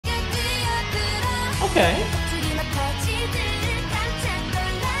Okay.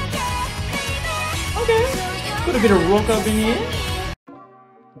 Okay. Got a bit of rock up in here.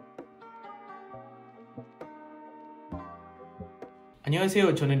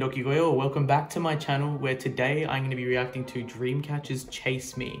 안녕하세요, 저는 럭키고요. Welcome back to my channel where today I'm going to be reacting to Dreamcatcher's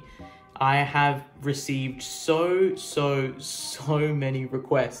Chase Me. I have received so many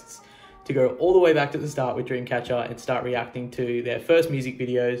requests to go all the way back to the start with Dreamcatcher and start reacting to their first music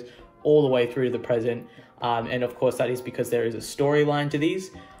videos all the way through to the present. And of course that is because there is a storyline to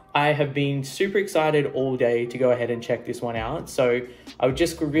these. I have been super excited all day to go ahead and check this one out. So I would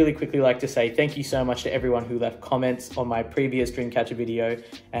just really quickly like to say thank you so much to everyone who left comments on my previous Dreamcatcher video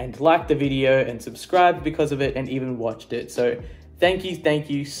and liked the video and subscribed because of it and even watched it. So thank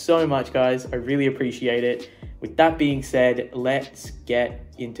you so much, guys. I really appreciate it. With that being said, let's get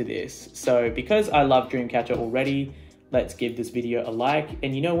into this. So because I love Dreamcatcher already, let's give this video a like.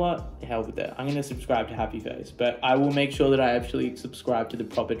 And you know what? The hell with that. I'm going to subscribe to Happy Face, but I will make sure that I actually subscribe to the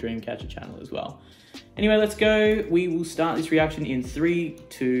proper Dreamcatcher channel as well. Anyway, let's go. We will start this reaction in 3,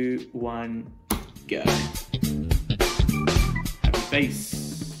 2, 1, go. Happy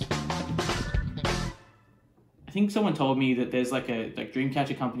Face. I think someone told me that there's like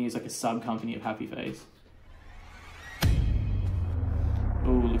Dreamcatcher company is like a sub company of Happy Face.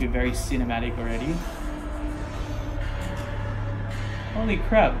 Oh, looking very cinematic already. Holy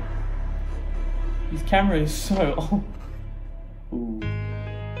crap. His camera is so old. Ooh.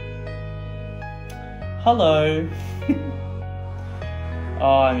 Hello.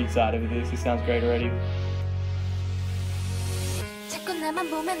 Oh, I'm excited with this. This sounds great already.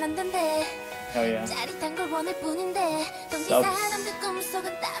 Oh yeah.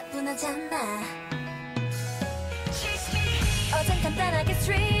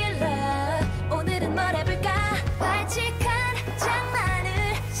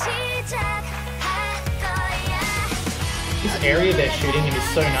 This area they're shooting in is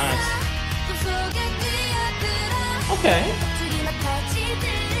so nice. Okay.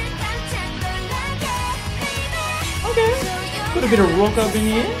 Okay. Got a bit of rock up in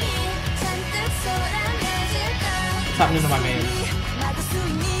here. What's happening to my man?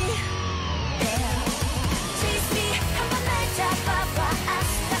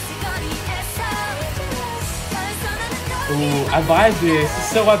 Ooh, I vibe this.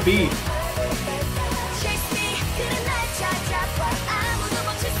 It's so upbeat.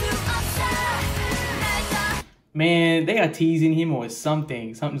 Man, they are teasing him or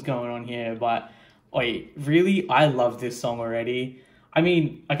something. Something's going on here. But, wait, really? I love this song already. I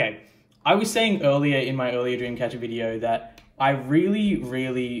mean, okay. I was saying earlier in my earlier Dreamcatcher video that I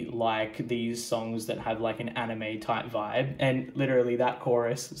really like these songs that have like an anime type vibe. And literally that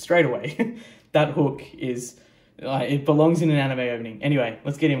chorus, straight away, that hook is... it belongs in an anime opening. Anyway,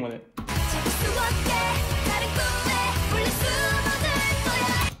 let's get in with it.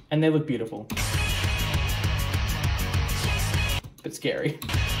 And they look beautiful. But scary.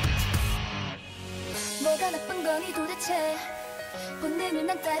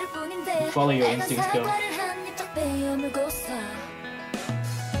 Follow your instincts, girl.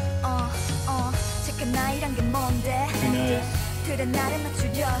 Who knows?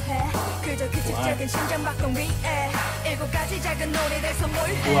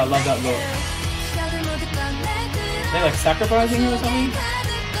 Oh, I love that look. They're like sacrificing her or something?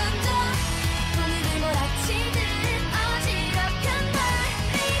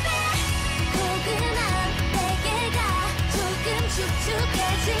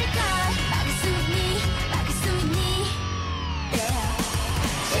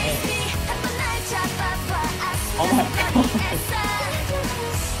 Oh my god.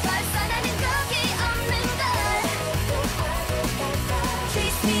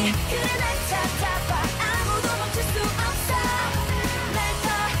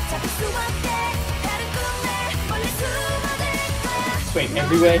 Wait,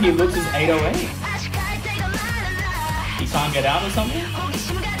 everywhere he looks is 808. He can't get out or something?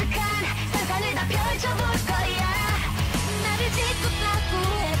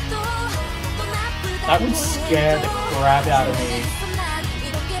 That would scare the crap out of me.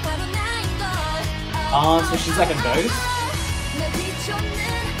 Oh, so she's like a ghost?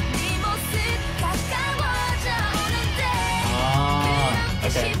 Ah,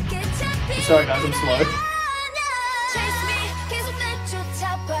 okay. Sorry guys, I'm slow.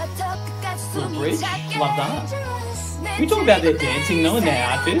 Little bridge, love that. We talk about their dancing though and their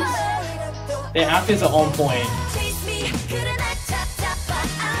outfits. Their outfits are on point.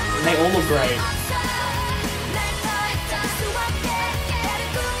 And they all look great.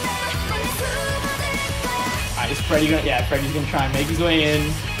 Alright, is Freddy gonna... Yeah, Freddy's gonna try and make his way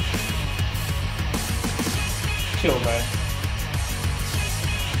in. chill, bro.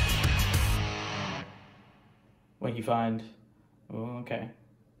 What you find? Oh, okay.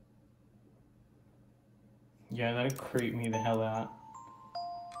 Yeah, that'd creep me the hell out.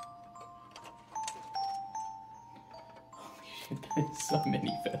 Holy shit, there's so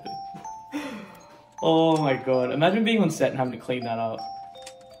many feathers. Oh my god. Imagine being on set and having to clean that up.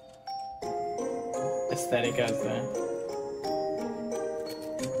 Aesthetic as there.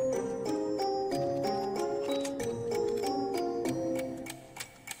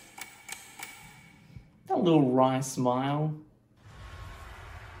 That little wry smile.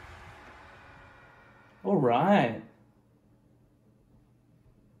 Alright.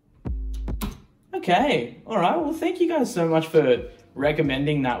 Okay. Alright, well thank you guys so much for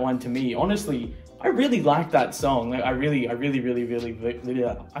recommending that one to me. Honestly, I really like that song. Like, I really, I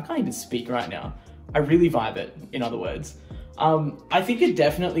can't even speak right now. I really vibe it, in other words. I think it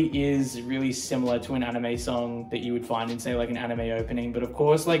definitely is really similar to an anime song that you would find in, say, like an anime opening. But of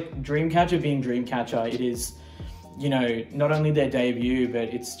course, like Dreamcatcher being Dreamcatcher, it is, you know, not only their debut,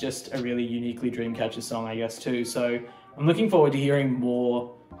 but it's just a really uniquely Dreamcatcher song, I guess, too. So I'm looking forward to hearing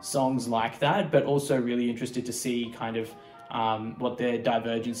more songs like that, but also really interested to see kind of what their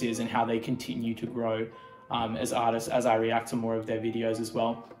divergence is and how they continue to grow as artists as I react to more of their videos as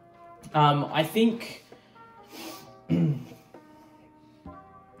well. I think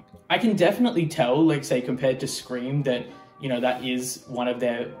I can definitely tell, like, say, compared to Scream, that, you know, that is one of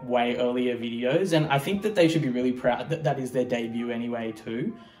their way earlier videos, and I think that they should be really proud that that is their debut anyway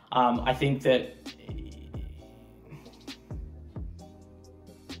too. I think that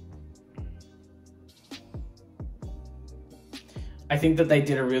they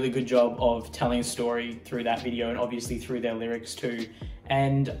did a really good job of telling a story through that video, and obviously through their lyrics too.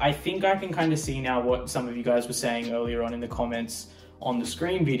 And I think I can kind of see now what some of you guys were saying earlier on in the comments on the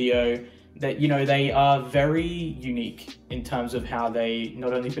Scream video, that, you know, they are very unique in terms of how they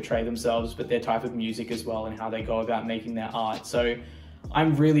not only portray themselves, but their type of music as well, and how they go about making their art. So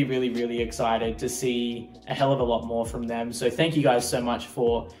I'm really, really, really excited to see a hell of a lot more from them. So thank you guys so much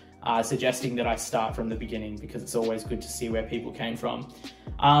for suggesting that I start from the beginning, because it's always good to see where people came from.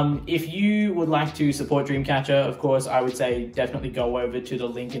 If you would like to support Dreamcatcher, of course, I would say definitely go over to the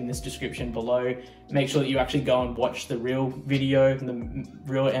link in this description below. Make sure that you actually go and watch the real video, the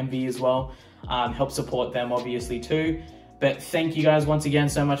real MV as well. Help support them obviously too. But thank you guys once again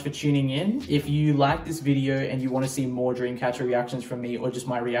so much for tuning in. If you like this video and you want to see more Dreamcatcher reactions from me, or just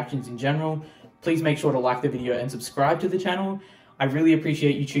my reactions in general, please make sure to like the video and subscribe to the channel. I really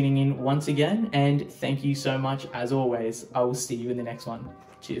appreciate you tuning in once again, and thank you so much as always. I will see you in the next one.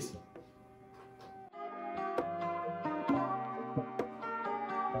 Cheers.